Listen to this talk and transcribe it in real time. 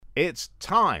It's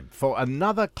time for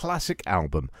another classic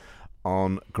album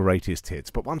on Greatest Hits.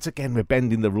 But once again, we're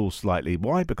bending the rules slightly.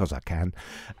 Why? Because I can.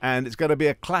 And it's going to be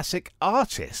a classic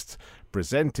artist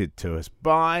presented to us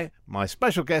by my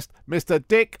special guest, Mr.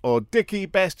 Dick or Dickie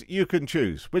Best. You can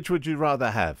choose. Which would you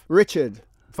rather have? Richard.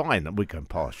 Fine, we can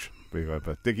posh.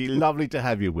 Dickie, lovely to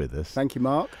have you with us. Thank you,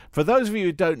 Mark. For those of you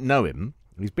who don't know him,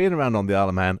 he's been around on the Isle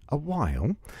of Man a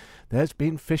while. There's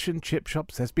been fish and chip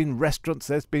shops, there's been restaurants,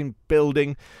 there's been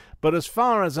building. But as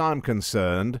far as I'm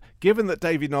concerned, given that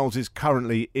Davy Knowles is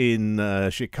currently in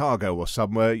Chicago or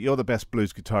somewhere, you're the best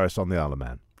blues guitarist on the Isle of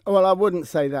Man. Well, I wouldn't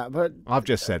say that, but... I've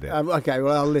just said it. Okay,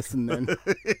 well, I'll listen then.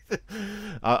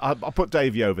 I'll put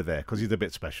Davy over there because he's a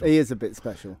bit special. He is a bit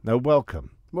special. No,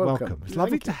 welcome. Welcome. It's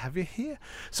lovely to have you here.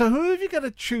 So who have you got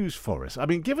to choose for us? I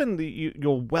mean, given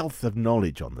your wealth of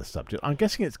knowledge on the subject, I'm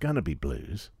guessing it's going to be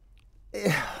blues.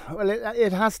 Well,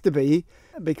 it has to be,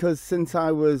 because since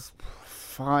I was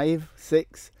 5,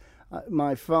 6,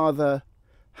 my father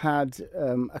had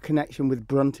a connection with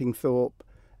Bruntingthorpe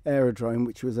Aerodrome,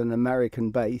 which was an American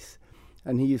base,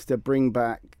 and he used to bring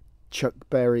back Chuck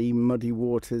Berry, Muddy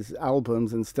Waters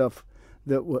albums and stuff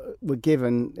that were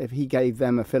given. If he gave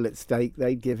them a fillet steak,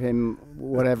 they'd give him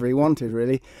whatever he wanted,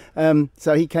 really.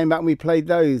 So he came back and we played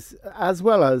those, as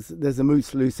well as There's a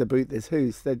Moose Loose About This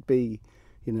Hoose. There'd be,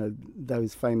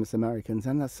 those famous Americans.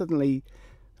 And suddenly,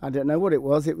 I don't know what it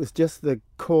was just the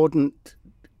cordant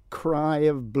cry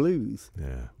of blues.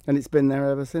 Yeah. And it's been there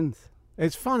ever since.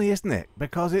 It's funny, isn't it?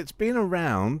 Because it's been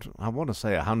around, I want to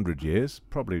say 100 years,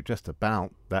 probably just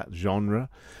about that genre,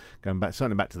 going back,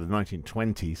 certainly back to the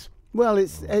 1920s. Well,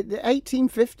 it's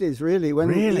 1850s, really.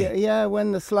 Really? Yeah,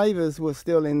 when the slavers were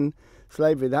still in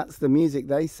slavery, that's the music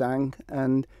they sang,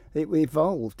 and it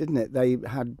evolved, didn't it? They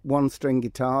had one-string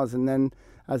guitars, and then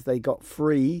as they got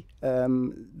free,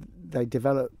 they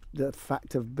developed the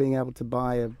fact of being able to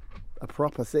buy a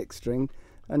proper six-string,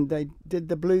 and they did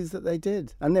the blues that they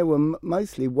did. And they were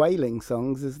mostly wailing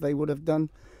songs, as they would have done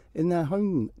in their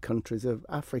home countries of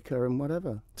Africa and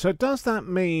whatever. So does that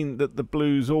mean that the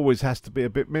blues always has to be a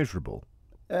bit miserable?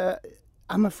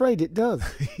 I'm afraid it does.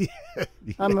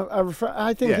 Yeah.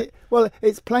 I think,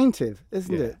 it's plaintive,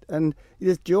 isn't it? And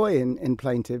there's joy in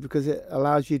plaintive because it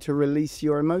allows you to release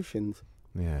your emotions.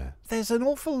 Yeah. There's an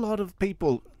awful lot of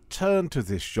people turn to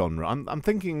this genre. I'm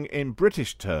thinking in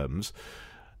British terms.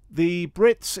 The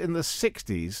Brits in the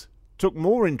 60s took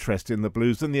more interest in the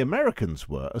blues than the Americans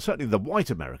were, or certainly the white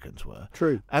Americans were.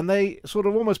 True. And they sort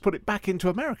of almost put it back into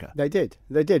America. They did,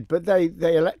 but they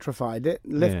electrified it,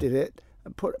 lifted it,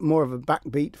 put more of a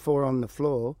backbeat 4 on the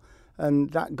floor,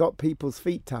 and that got people's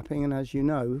feet tapping. And as you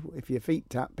know, if your feet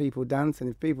tap, people dance, and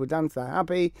if people dance, they're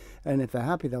happy, and if they're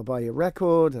happy, they'll buy your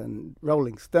record. And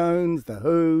Rolling Stones, The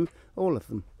Who, all of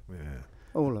them. Yeah.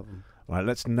 All of them. Right,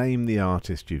 let's name the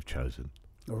artist you've chosen.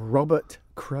 Robert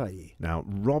Cray. Now,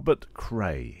 Robert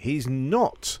Cray, he's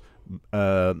not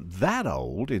that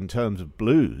old in terms of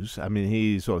blues. I mean,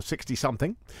 he's sort of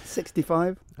 60-something.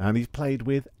 65. And he's played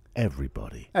with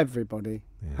everybody. Everybody.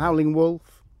 Yeah. Howling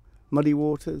Wolf, Muddy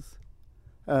Waters.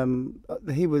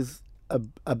 He was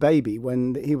a baby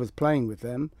when he was playing with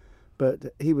them, but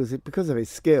he was, because of his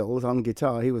skills on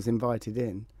guitar, he was invited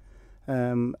in.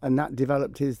 And that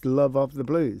developed his love of the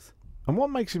blues. And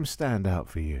what makes him stand out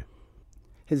for you?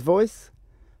 His voice.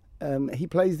 He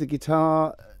plays the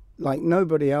guitar like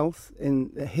nobody else.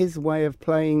 In his way of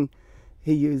playing,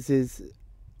 he uses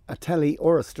a Tele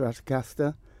or a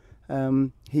Stratocaster.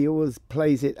 He always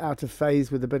plays it out of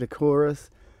phase with a bit of chorus,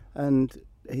 and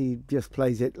he just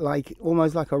plays it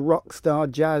almost like a rock star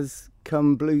jazz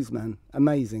come bluesman.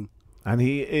 Amazing. And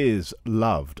he is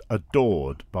loved,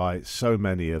 adored by so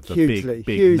many of the big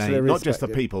hugely names. Not just the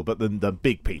respected. people, but the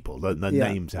big people, the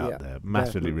names out there.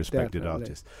 Massively respected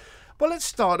artists. Well, let's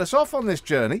start us off on this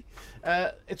journey.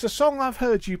 It's a song I've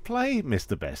heard you play,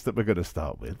 Mr. Best, that we're going to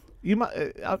start with. You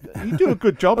do a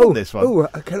good job on this one. Oh,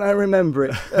 can I remember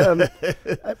it?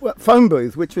 Phone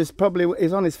Booth, which is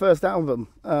on his first album.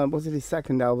 Was it his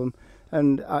second album?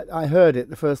 And I heard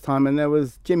it the first time, and there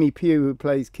was Jimmy Pugh, who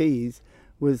plays keys,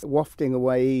 was wafting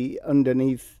away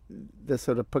underneath the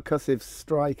sort of percussive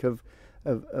strike of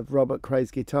Robert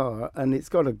Cray's guitar, and it's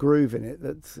got a groove in it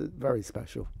that's very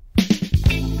special.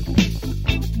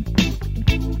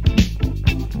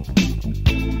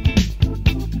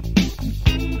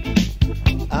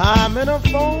 I'm in a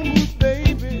phone booth,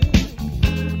 baby,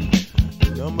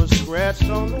 number scratched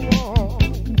on the wall.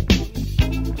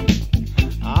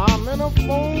 I'm in a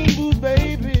phone booth,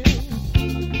 baby,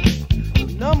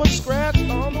 number scratched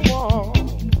on the wall.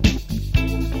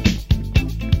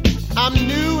 I'm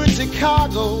new in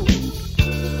Chicago,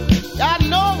 got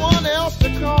no one else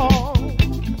to call.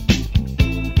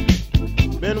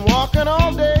 walking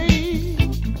all day,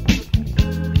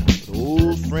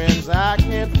 old friends I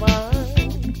can't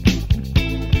find.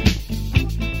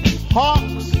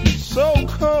 Heart's so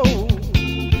cold,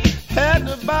 had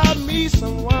to buy me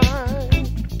some wine.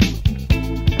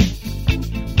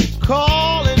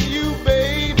 Calling you,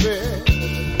 baby,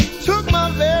 took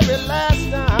my very last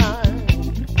time.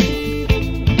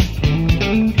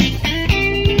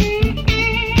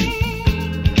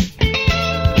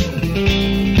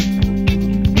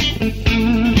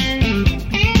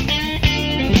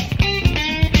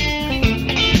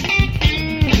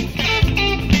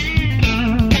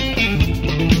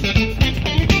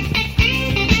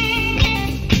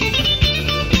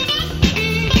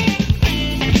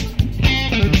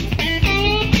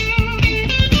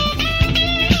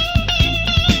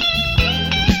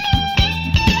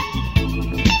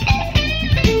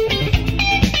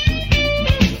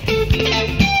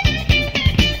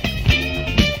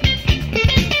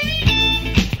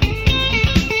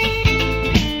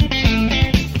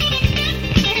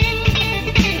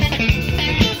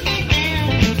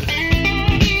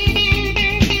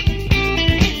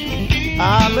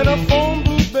 I'm in a phone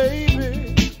booth,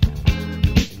 baby,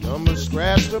 number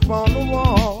scratched upon the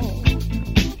wall.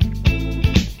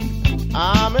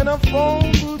 I'm in a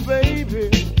phone booth, baby,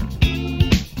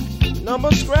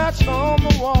 number scratched on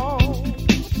the wall.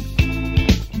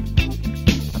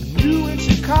 I'm new in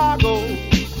Chicago,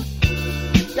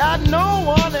 got no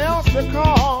one else to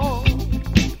call.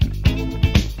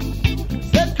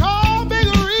 Said call Big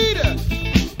Rita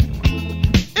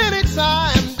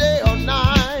anytime, day or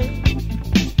night.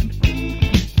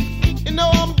 You know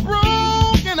I'm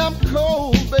broke and I'm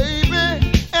cold, baby,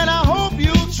 and I hope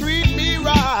you'll treat me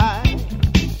right.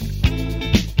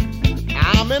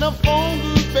 I'm in a phone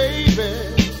booth, baby,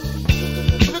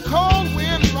 with the cold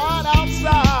wind right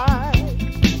outside.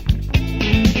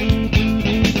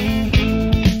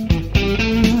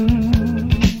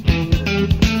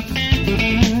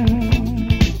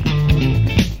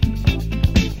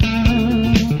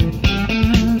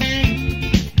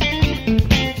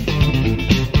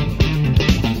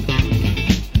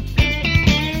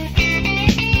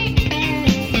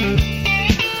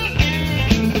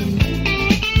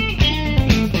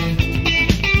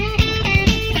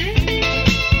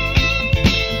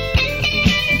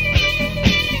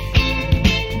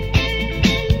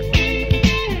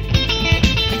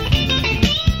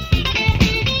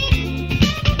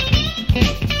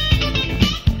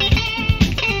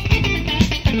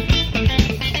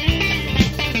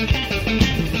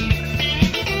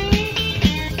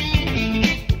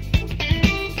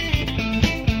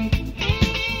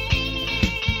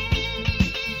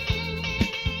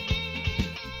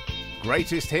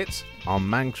 Greatest hits on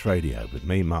Manx Radio with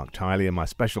me, Mark Tiley, and my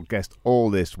special guest all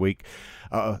this week,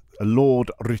 Lord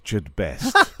Richard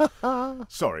Best.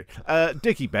 Sorry,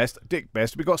 Dick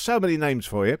Best. We've got so many names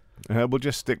for you. We'll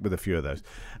just stick with a few of those.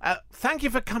 Thank you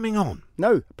for coming on.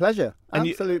 No, pleasure. And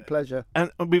Absolute pleasure.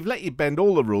 And we've let you bend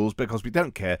all the rules because we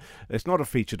don't care. It's not a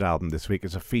featured album this week.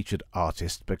 It's a featured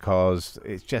artist because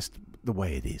it's just the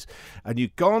way it is. And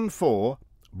you've gone for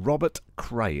Robert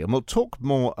Cray, and we'll talk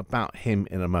more about him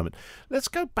in a moment. Let's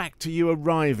go back to you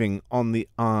arriving on the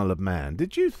Isle of Man.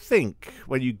 Did you think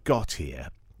when you got here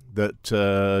that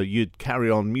you'd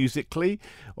carry on musically,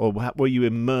 or were you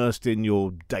immersed in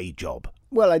your day job?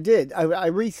 Well, I did. I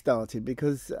restarted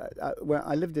because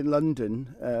I lived in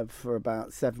London for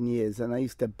about 7 years, and I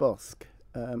used to busk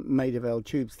Maida Vale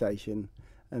tube station,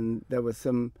 and there were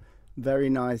some very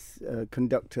nice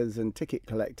conductors and ticket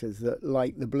collectors that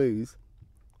liked the blues.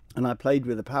 And I played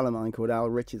with a pal of mine called Al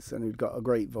Richardson, who'd got a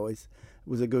great voice,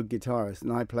 was a good guitarist,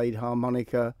 and I played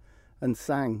harmonica and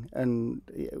sang, and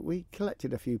we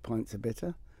collected a few pints of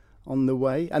bitter on the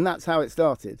way, and that's how it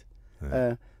started.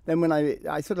 Yeah. Then when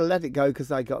I sort of let it go because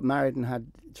I got married and had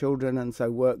children, and so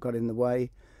work got in the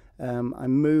way. I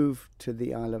moved to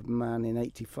the Isle of Man in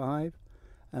 '85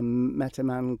 and met a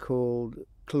man called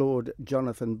Claude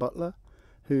Jonathan Butler,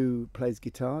 who plays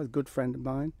guitar, a good friend of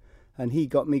mine. And he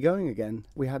got me going again.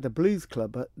 We had a blues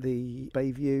club at the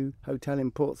Bayview Hotel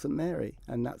in Port St Mary,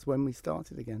 and that's when we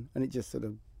started again. And it just sort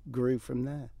of grew from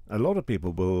there. A lot of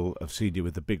people will have seen you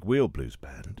with the Big Wheel Blues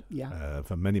Band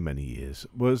for many, many years.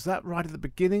 Was that right at the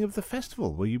beginning of the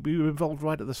festival? Were you involved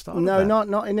right at the start? No, of that?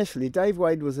 not initially. Dave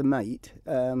Wade was a mate.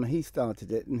 He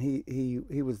started it, and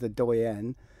he was the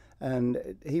doyen,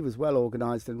 and he was well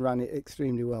organised and ran it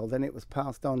extremely well. Then it was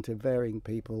passed on to varying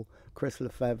people, Chris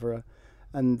Lefevre,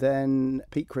 and then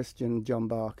Pete Christian, John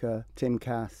Barker, Tim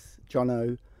Cass, John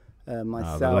O,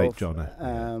 myself, the late John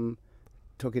O.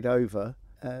 took it over.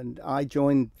 And I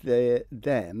joined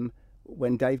them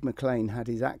when Dave McClain had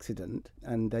his accident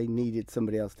and they needed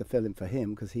somebody else to fill in for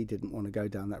him because he didn't want to go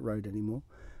down that road anymore.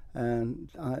 And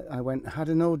I went, had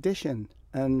an audition,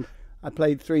 and I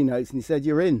played 3 notes and he said,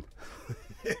 "You're in."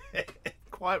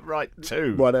 Quite right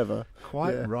too. Whatever.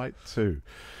 Quite right too.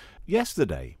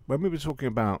 Yesterday, when we were talking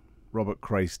about Robert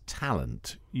Cray's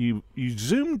talent, you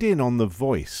zoomed in on the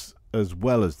voice as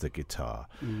well as the guitar,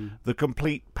 the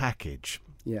complete package.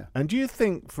 Yeah. And do you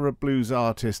think for a blues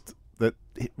artist that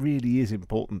it really is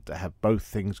important to have both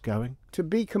things going? To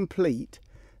be complete,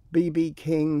 B.B.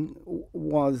 King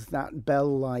was that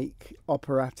bell-like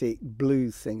operatic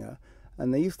blues singer,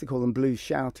 and they used to call them blues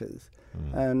shouters.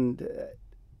 And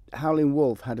Howlin'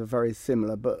 Wolf had a very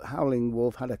similar, but Howlin'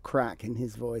 Wolf had a crack in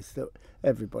his voice that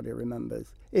everybody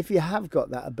remembers. If you have got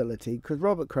that ability, because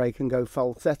Robert Cray can go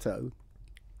falsetto,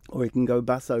 or he can go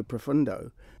basso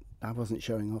profundo. I wasn't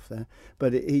showing off there,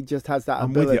 but he just has that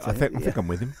ability. With you. I think I'm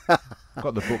with him.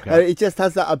 Got the book out. He just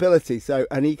has that ability. So,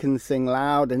 and he can sing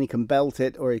loud, and he can belt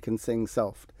it, or he can sing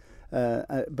soft.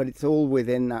 But it's all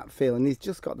within that feel, and he's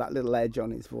just got that little edge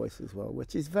on his voice as well,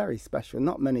 which is very special.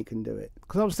 Not many can do it.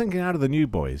 Because I was thinking, out of the new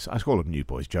boys, I call them new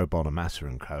boys, Joe Bonamassa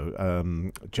and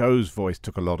co. Joe's voice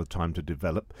took a lot of time to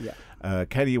develop. Yeah.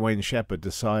 Kenny Wayne Shepherd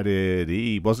decided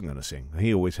he wasn't going to sing.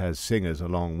 He always has singers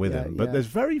along with him, but there's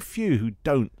very few who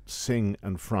don't sing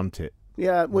and front it.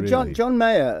 Yeah, well, really. John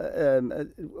Mayer,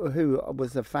 who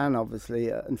was a fan, obviously,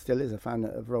 and still is a fan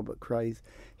of Robert Cray's,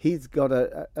 he's got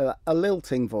a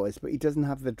lilting voice, but he doesn't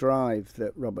have the drive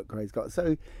that Robert Cray's got.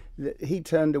 So he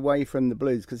turned away from the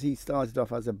blues because he started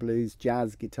off as a blues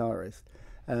jazz guitarist.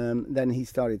 Then he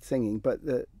started singing, but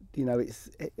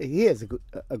he is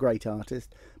a great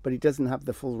artist, but he doesn't have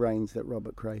the full range that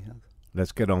Robert Cray has.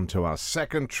 Let's get on to our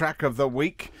second track of the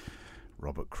week.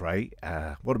 Robert Cray,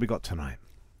 what have we got tonight?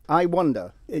 I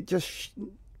Wonder. It just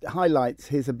highlights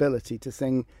his ability to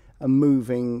sing a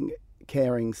moving,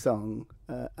 caring song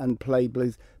and play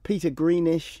blues. Peter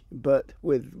Greenish, but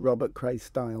with Robert Cray's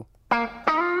style.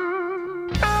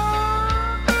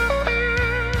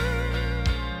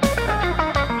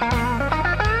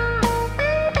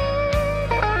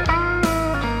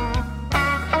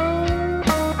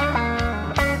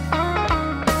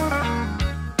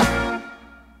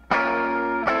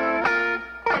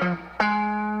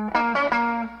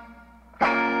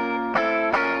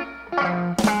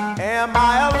 Am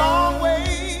I a long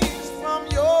ways from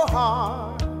your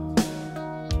heart?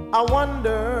 I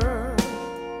wonder,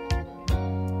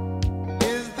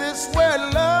 is this where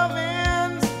love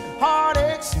ends,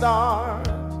 heartache starts?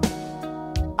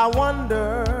 I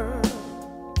wonder,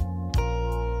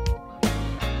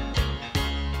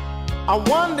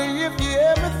 if you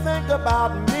ever think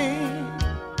about me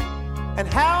and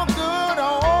how good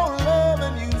our old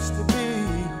loving used to be.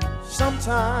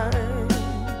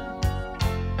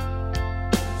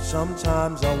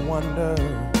 Sometimes I wonder,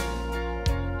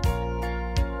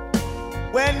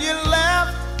 when you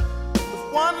left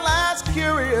with one last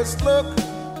curious look,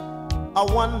 I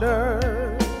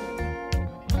wonder.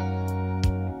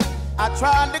 I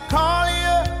tried to call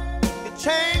you, you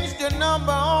changed your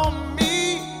number on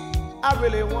me, I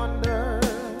really wonder.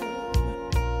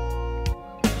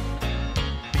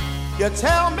 You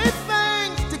tell me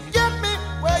things to get me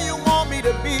where you want me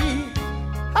to be.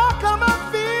 How come I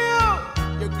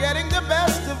feel you're getting the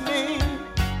best of me?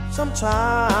 Sometimes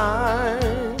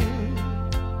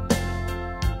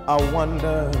I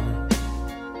wonder.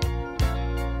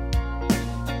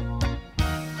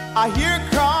 I hear a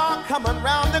car coming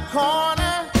round the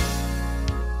corner.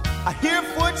 I hear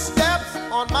footsteps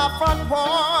on my front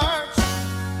porch.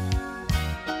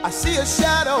 I see a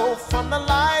shadow from the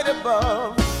light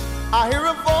above. I hear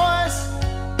a voice,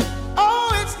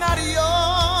 oh, it's not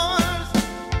yours.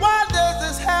 Why does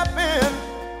this happen?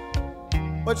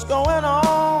 What's going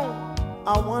on?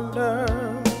 I wonder.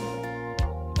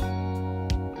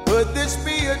 Could this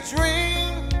be a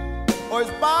dream? Or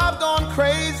is Bob gone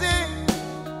crazy?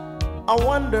 I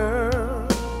wonder.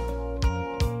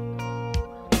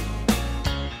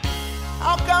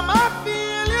 How come I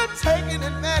feel you're taking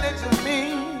advantage of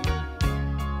me?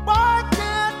 Why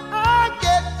can't I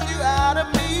get you out of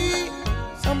me?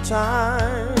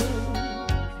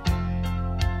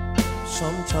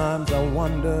 Sometimes I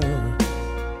wonder.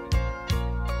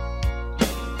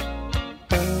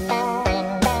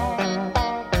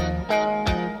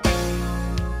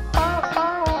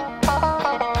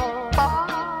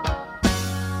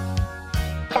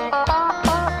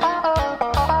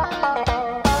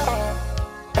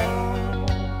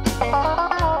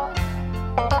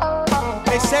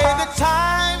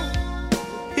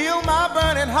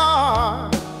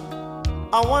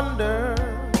 I wonder,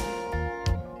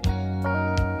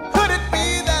 could it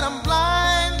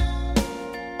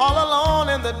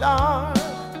the dark,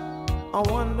 I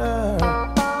wonder.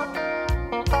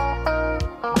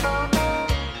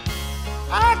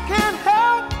 I can't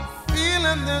help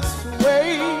feeling this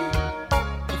way.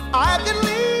 If I could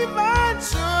leave, I'd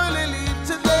surely leave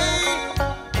today.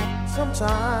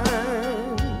 Sometimes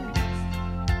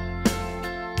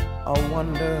I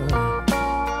wonder.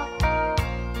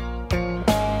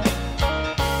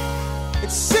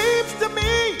 It seems to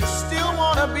me you still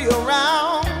wanna be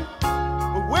around,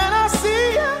 but when I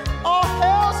see you, all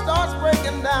hell starts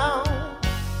breaking down.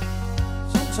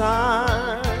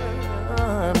 Sometimes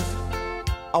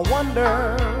I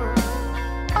wonder.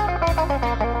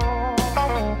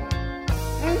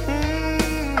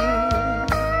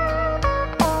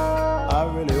 I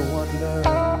really wonder.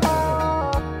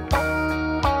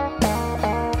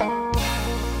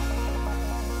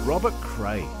 Robert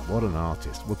Cray, what an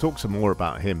artist. We'll talk some more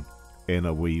about him in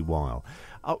a wee while.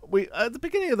 At the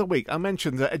beginning of the week, I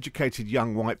mentioned that educated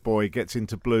young white boy gets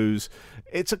into blues.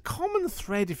 It's a common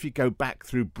thread if you go back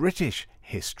through British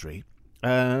history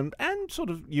and sort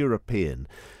of European.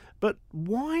 But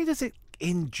why does it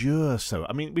endure so?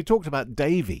 I mean, we talked about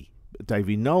Davy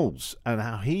Knowles, and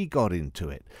how he got into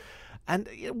it. And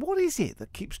what is it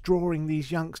that keeps drawing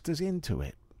these youngsters into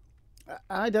it?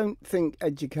 I don't think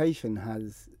education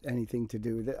has anything to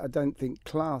do with it. I don't think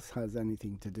class has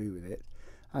anything to do with it.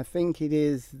 I think it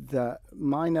is the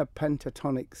minor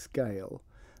pentatonic scale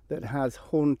that has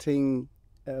haunting,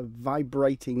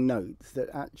 vibrating notes that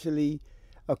actually,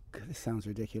 this sounds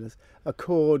ridiculous,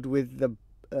 accord with the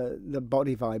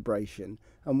body vibration.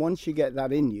 And once you get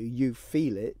that in you, you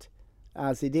feel it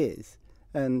as it is.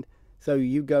 And so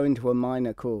you go into a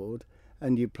minor chord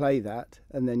and you play that,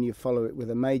 and then you follow it with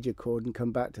a major chord and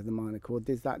come back to the minor chord.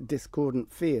 There's that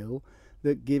discordant feel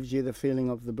that gives you the feeling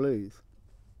of the blues.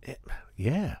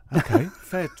 Yeah, okay,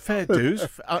 fair dues,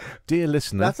 dear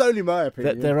listener. That's only my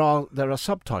opinion. There are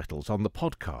subtitles on the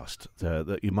podcast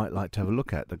that you might like to have a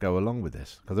look at to go along with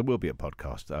this, because there will be a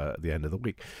podcast at the end of the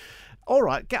week. All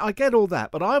right, I get all that,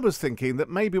 but I was thinking that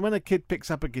maybe when a kid picks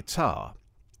up a guitar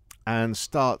and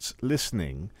starts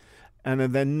listening, and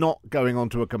they're not going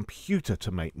onto a computer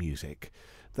to make music,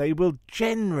 they will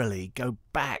generally go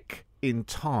back in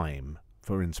time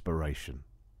for inspiration.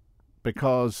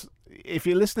 Because if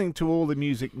you're listening to all the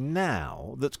music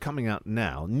now that's coming out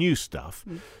now, new stuff,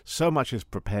 so much is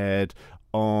prepared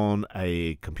on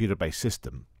a computer-based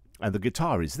system, and the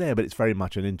guitar is there, but it's very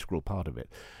much an integral part of it.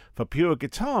 For pure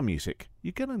guitar music,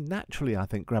 you're going to naturally, I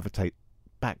think, gravitate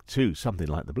back to something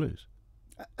like the blues.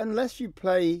 Unless you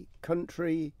play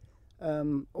country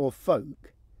or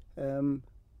folk, and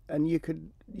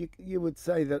you would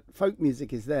say that folk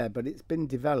music is there, but it's been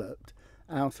developed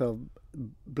out of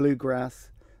bluegrass,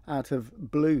 out of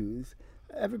blues.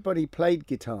 Everybody played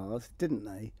guitars, didn't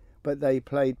they? But they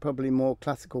played probably more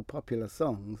classical popular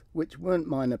songs, which weren't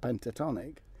minor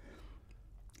pentatonic.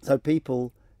 So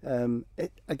people,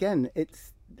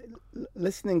 it's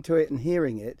listening to it and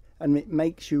hearing it, and it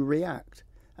makes you react.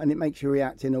 And it makes you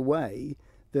react in a way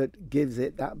that gives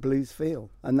it that blues feel.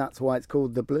 And that's why it's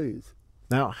called the blues.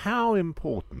 Now, how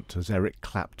important has Eric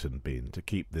Clapton been to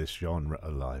keep this genre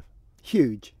alive?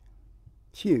 Huge,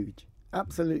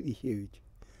 absolutely huge.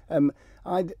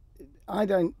 I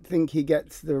don't think he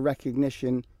gets the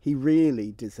recognition he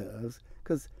really deserves,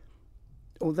 because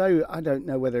although I don't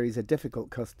know whether he's a difficult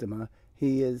customer,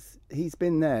 he's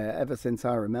been there ever since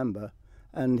I remember,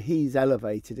 and he's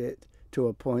elevated it to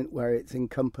a point where it's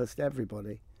encompassed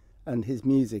everybody, and his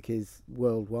music is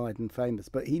worldwide and famous.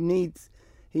 But he needs.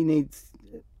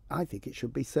 I think it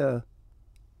should be Sir.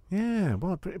 Yeah,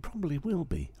 well, it probably will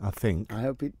be, I think. I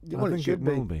hope it should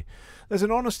be. There's an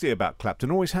honesty about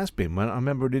Clapton, always has been. When I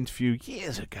remember an interview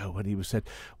years ago when he was said,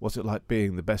 "What's it like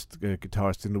being the best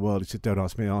guitarist in the world?" He said, "Don't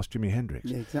ask me, ask Jimi Hendrix."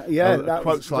 Yeah, exactly. Yeah,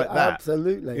 quotes like that.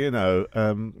 Absolutely. You know,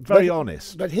 very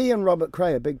honest. But he and Robert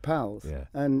Cray are big pals. Yeah.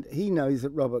 And he knows that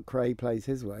Robert Cray plays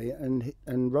his way, and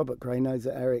Robert Cray knows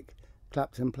that Eric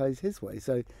Clapton plays his way.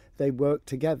 So they work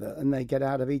together and they get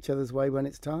out of each other's way when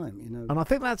it's time, you know. And I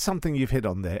think that's something you've hit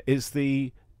on there, is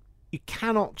you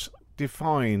cannot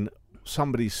define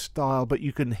somebody's style, but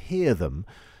you can hear them.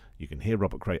 You can hear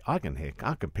Robert Cray. I can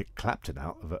pick Clapton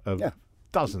out of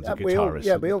dozens of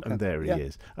guitarists. We all can. And there he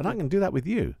is. And I can do that with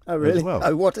you. Oh, really? As well.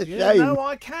 Oh, what a shame. No,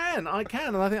 I can. And I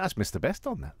think that's Mr. Best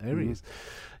on that. There he is.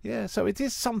 Yeah, so it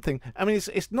is something. I mean,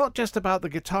 it's not just about the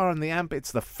guitar and the amp.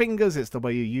 It's the fingers. It's the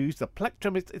way you use the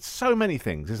plectrum. It's so many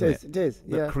things, isn't it? It is.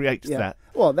 That creates that.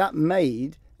 Well, that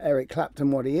made Eric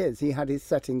Clapton what he is. He had his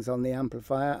settings on the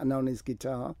amplifier and on his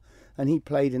guitar, and he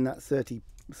played in that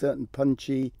certain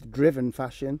punchy, driven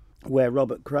fashion. where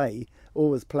Robert Cray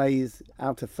always plays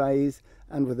out of phase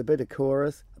and with a bit of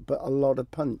chorus, but a lot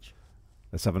of punch.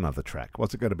 Let's have another track.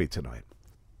 What's it going to be tonight?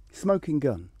 Smoking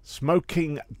Gun.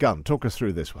 Smoking Gun. Talk us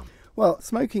through this one. Well,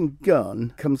 Smoking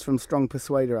Gun comes from Strong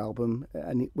Persuader album,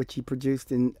 which he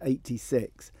produced in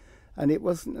 '86. And it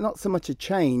was not so much a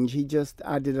change, he just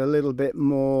added a little bit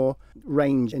more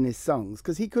range in his songs.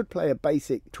 Because he could play a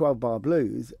basic 12-bar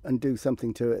blues and do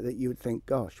something to it that you would think,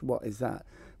 gosh, what is that?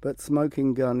 But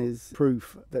Smoking Gun is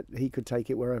proof that he could take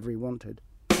it wherever he wanted.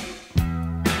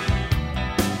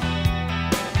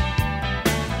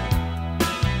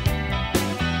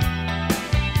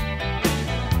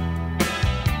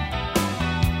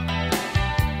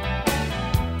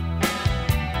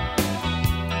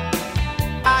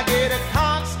 I get a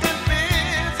constant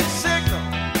busy signal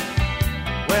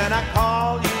when I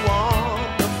call you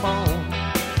on the phone.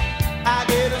 I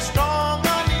get a strong,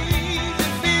 uneasy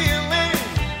feeling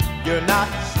you're not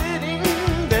sitting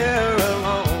there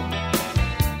alone.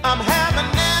 I'm having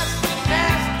nasty,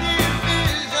 nasty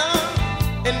vision,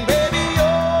 and baby,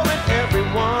 you're in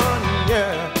everyone,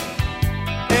 yeah.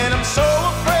 And I'm so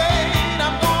afraid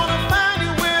I'm gonna find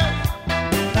you with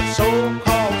that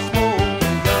so-called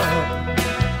smoking gun.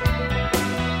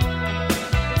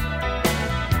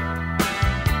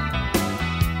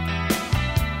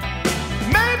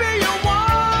 Maybe you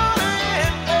wanna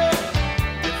end it.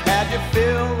 You've had your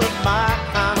fill of my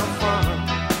kind of fun,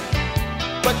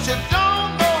 but you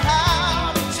don't know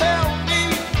how to tell me,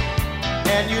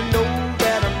 and you know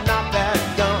that I'm not that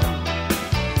dumb.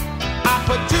 I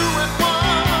put two and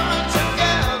one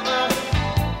together,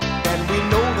 and we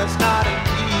know that's not an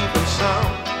even sum.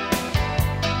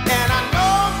 And I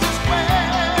know just where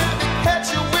to catch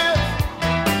you with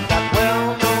that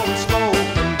well-known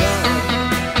smoking gun.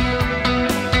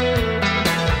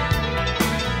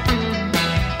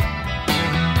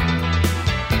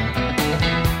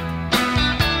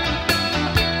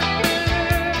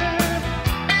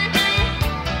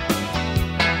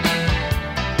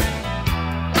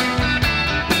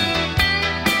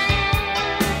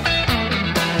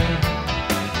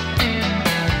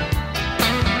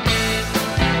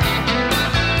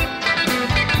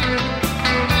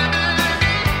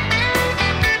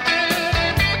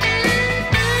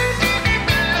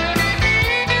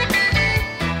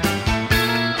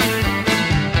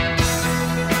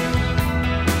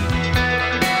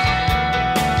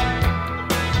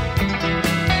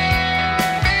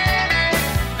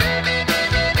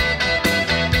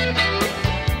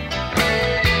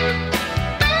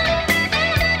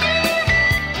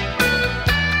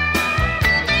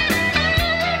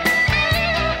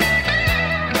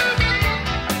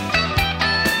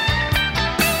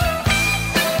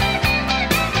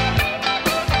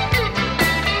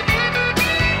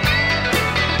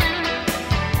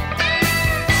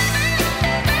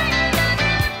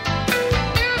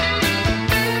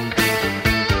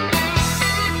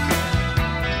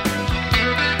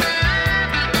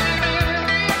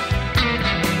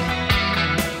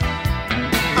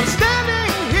 I'm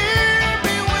standing here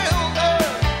bewildered.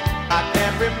 I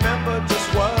can't remember just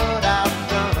what I've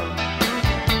done.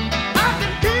 I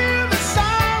can hear the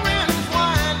sirens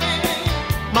whining,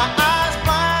 my eyes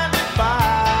blinded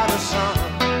by the sun.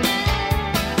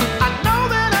 I know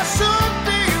that I should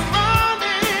be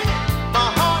running, my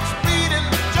heart's beating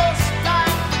just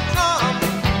like the drum.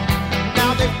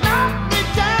 Now they've knocked me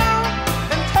down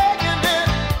and taken it,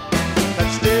 that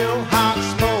still hot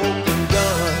smoking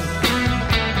gun.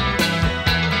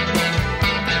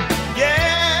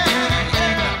 Yeah,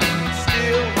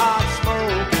 still hot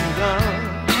smoking gun.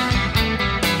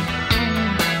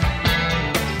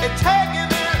 They're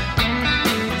taking it,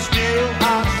 still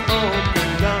hot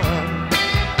smoking gun.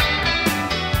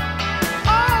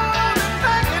 Oh, they're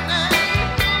taking it,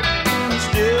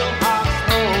 still hot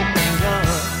smoking gun.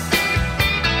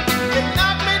 They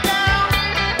knocked me down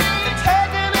and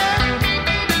taking it.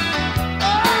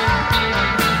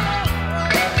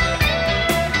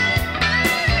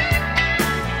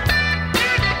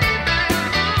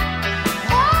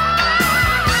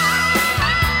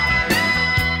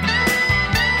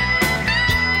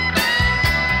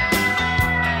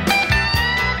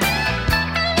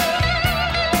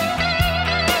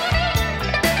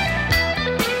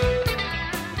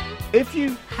 If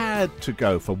you had to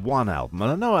go for one album,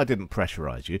 and I know I didn't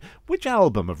pressurise you, which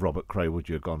album of Robert Cray would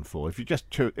you have gone for? If you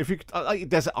just chose, if you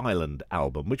Desert Island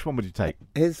album, which one would you take?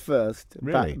 His first,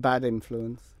 Really? Bad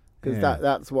Influence, because Yeah.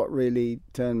 that's what really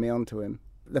turned me onto him.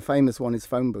 The famous one is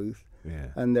Phone Booth, Yeah.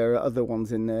 and there are other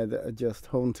ones in there that are just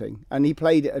haunting. And he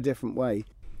played it a different way.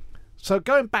 So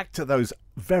going back to those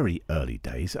very early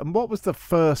days, and what was the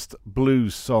first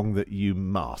blues song that you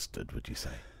mastered, would you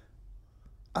say?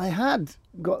 I had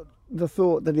got the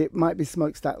thought that it might be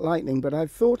Smokestack Lightning, but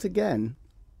I've thought again,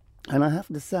 and I have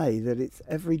to say that it's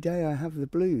Every Day I Have the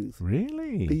Blues.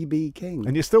 Really? B.B. King.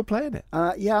 And you're still playing it?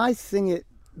 Yeah, I sing it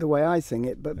the way I sing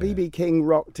it, but B.B. King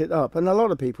rocked it up, and a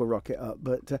lot of people rock it up,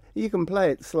 but you can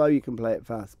play it slow, you can play it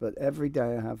fast, but Every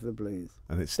Day I Have the Blues.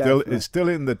 And it's Definitely. still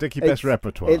in the Dickie Best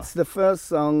repertoire. It's the first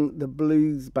song the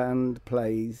blues band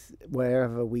plays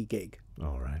wherever we gig.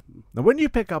 All right. Now, when you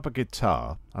pick up a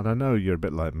guitar, and I know you're a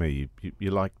bit like me,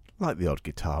 you like the odd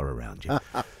guitar around you.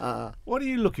 What are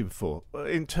you looking for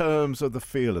in terms of the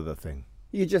feel of the thing?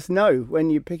 You just know when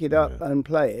you pick it up and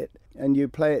play it, and you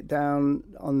play it down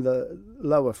on the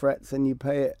lower frets and you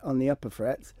play it on the upper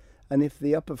frets, and if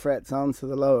the upper frets answer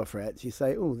the lower frets, you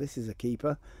say, oh, this is a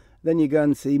keeper. Then you go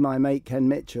and see my mate Ken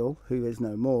Mitchell, who is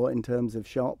no more in terms of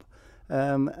shop,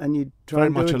 and you try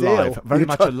and do a deal. Very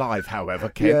much alive, however,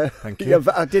 Ken. Yeah, Thank you. yeah,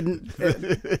 but I didn't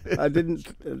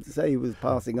say he was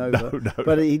passing over. No.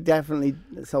 But he definitely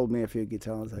sold me a few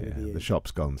guitars over the years. The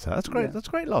shop's gone, so that's great. Yeah. That's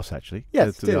a great loss, actually.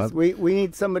 Yes, it is. We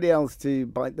need somebody else to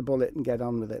bite the bullet and get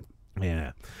on with it.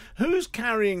 Yeah. Who's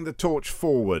carrying the torch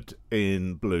forward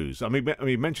in blues? I mean,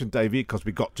 we mentioned Davey because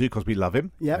we love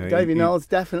him. Yeah, Davey Knowles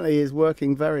definitely is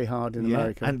working very hard in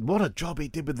America. And what a job he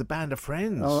did with the Band of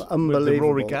Friends. Oh, unbelievable. With the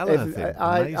Rory Gallagher thing.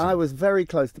 I was very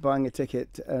close to buying a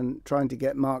ticket and trying to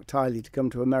get Mark Tiley to come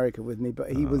to America with me,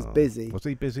 but he was busy. Was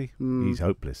he busy? He's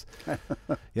hopeless.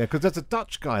 Yeah, because there's a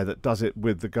Dutch guy that does it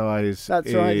with the guys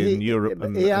in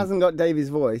Europe. He hasn't got Davey's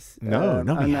voice. No,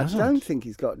 he hasn't. I don't think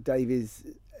he's got Davey's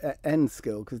end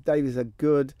skill, because Davey's a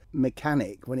good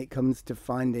mechanic when it comes to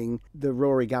finding the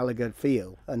Rory Gallagher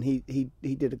feel, and he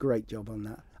did a great job on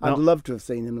that. I'd love to have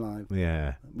seen him live.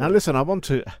 Yeah. Now listen, I don't want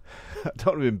to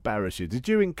embarrass you. Did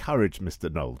you encourage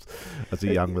Mr. Knowles as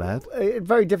a young lad?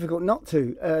 Very difficult not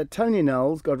to. Tony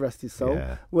Knowles, God rest his soul,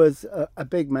 was a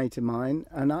big mate of mine,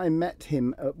 and I met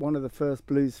him at one of the first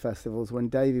blues festivals when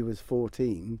Davey was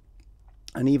 14.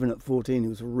 And even at 14, he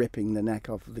was ripping the neck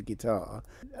off of the guitar.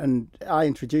 And I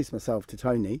introduced myself to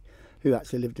Tony, who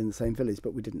actually lived in the same village,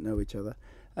 but we didn't know each other.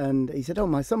 And he said, oh,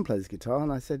 my son plays guitar.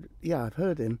 And I said, yeah, I've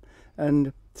heard him.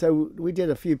 And so we did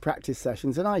a few practice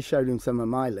sessions, and I showed him some of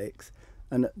my licks.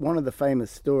 And one of the famous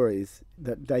stories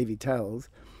that Davey tells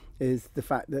is the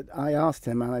fact that I asked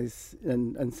him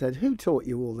and said, who taught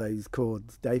you all those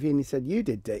chords, Davey? And he said, you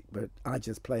did, Dick, but I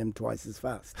just play them twice as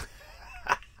fast.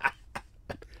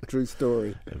 True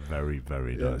story. A very,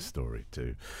 very nice story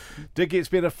too. Dickie, it's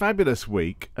been a fabulous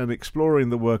week, and exploring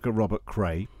the work of Robert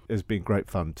Cray has been great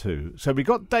fun too. So we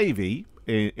got Davey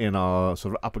in our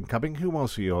sort of up and coming. Who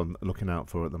else are you looking out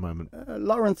for at the moment?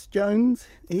 Lawrence Jones.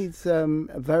 He's a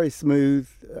very smooth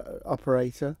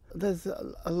operator. There's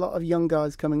a lot of young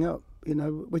guys coming up,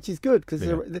 which is good, because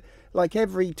like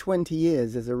every 20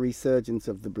 years there's a resurgence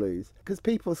of the blues, because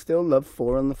people still love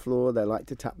four on the floor. They like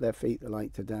to tap their feet, they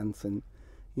like to dance, and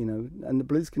and the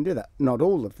blues can do that. Not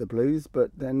all of the blues,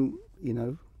 but then,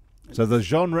 So the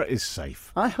genre is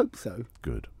safe. I hope so.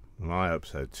 Good. Well, I hope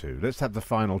so too. Let's have the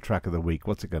final track of the week.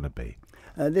 What's it going to be?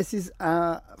 This is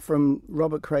from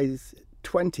Robert Cray's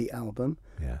 20 album,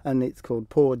 and it's called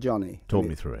Poor Johnny. Talk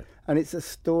me through it. And it's a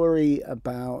story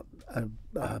about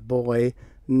a boy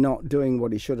not doing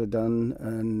what he should have done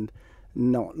and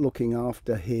not looking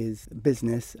after his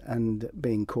business and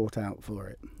being caught out for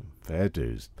it. Fair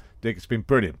dues. Dick, it's been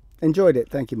brilliant. Enjoyed it.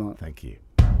 Thank you, Mark. Thank you.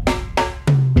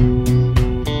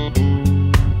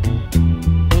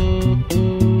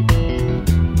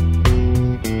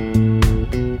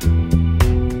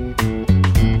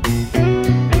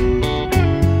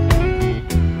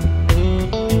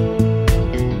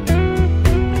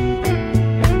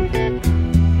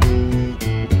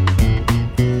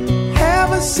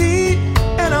 Have a seat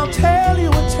and I'll tell you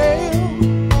a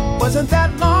tale. Wasn't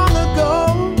that long ago?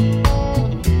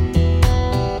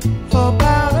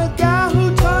 About a guy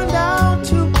who turned out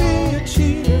to be a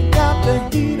cheater, got the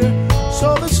heater,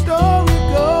 so the story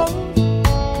goes.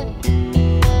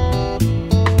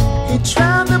 He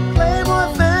tried to play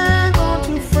one thing on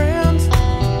two friends,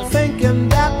 thinking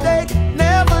that they'd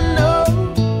never know.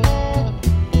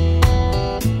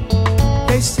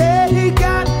 They said he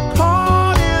got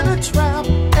caught in a trap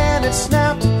and it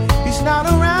snapped, he's not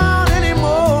around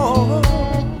anymore.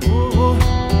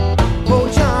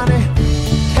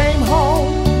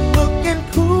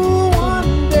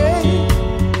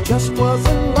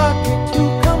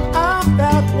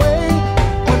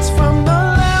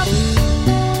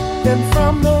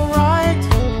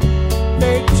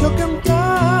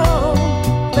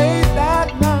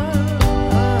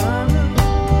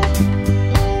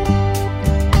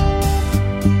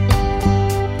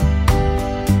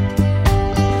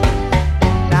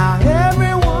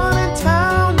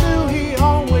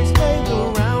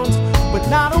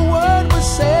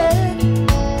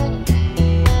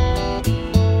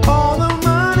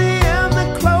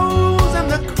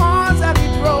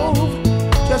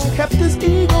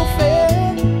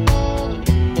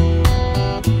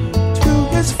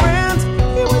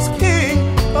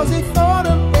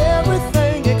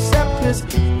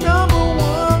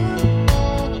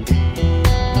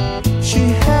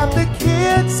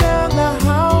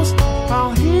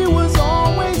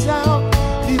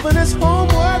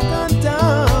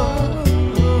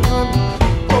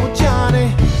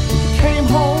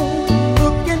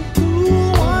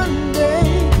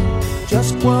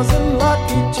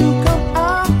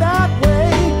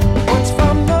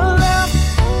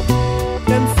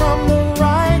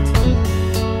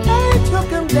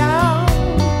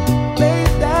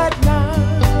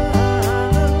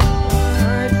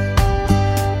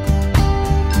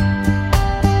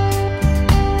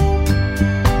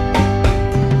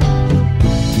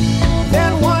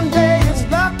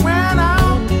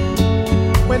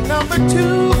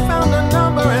 2 found a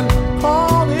number and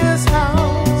called his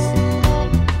house.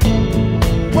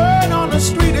 Word on the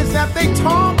street is that they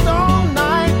talked all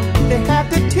night. They had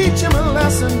to teach him a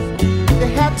lesson. They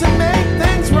had to make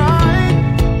things right.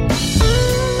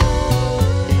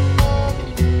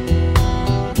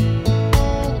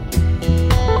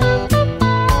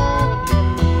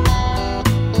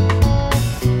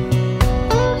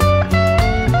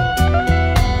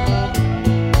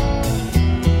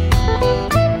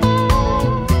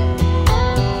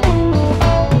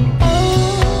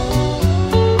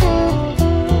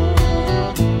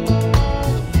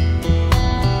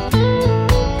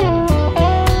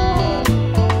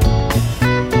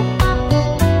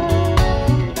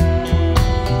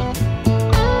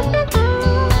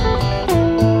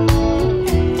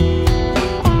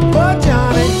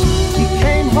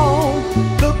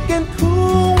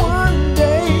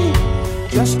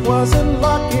 Wasn't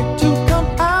lucky to come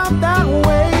out that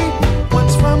way.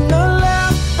 Once from the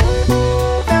left,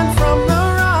 then from the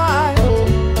right.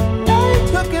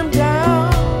 They took him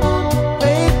down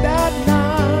late that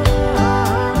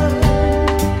night.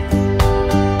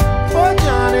 Poor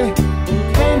Johnny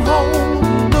came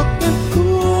home looking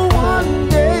cool one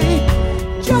day.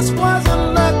 Just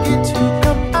wasn't lucky to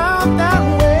come out that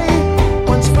way.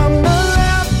 Once from the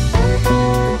left,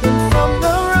 then from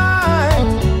the right.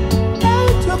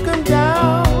 Took him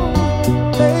down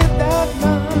late that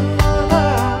night.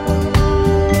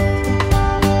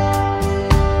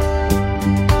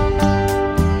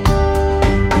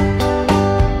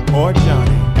 Poor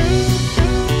Johnny.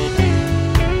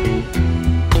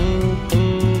 Poor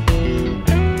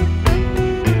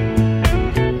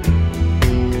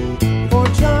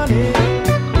Johnny.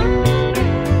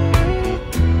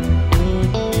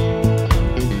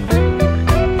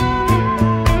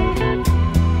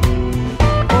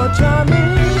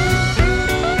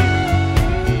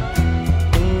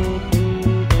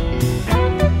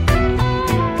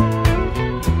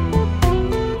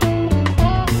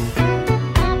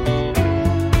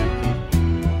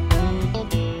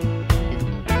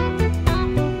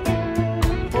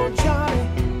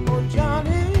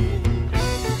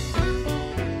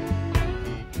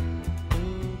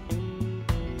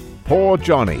 Poor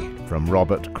Johnny from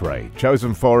Robert Cray,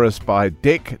 chosen for us by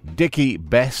Dickie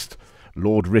Best,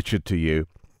 Lord Richard to you,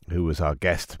 who was our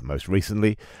guest most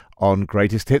recently on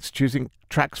Greatest Hits, choosing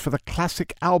tracks for the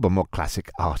classic album, or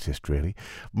classic artist really.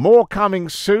 More coming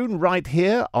soon right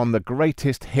here on the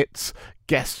Greatest Hits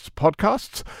Guests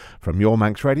podcasts from Your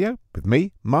Manx Radio with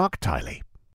me, Mark Tiley.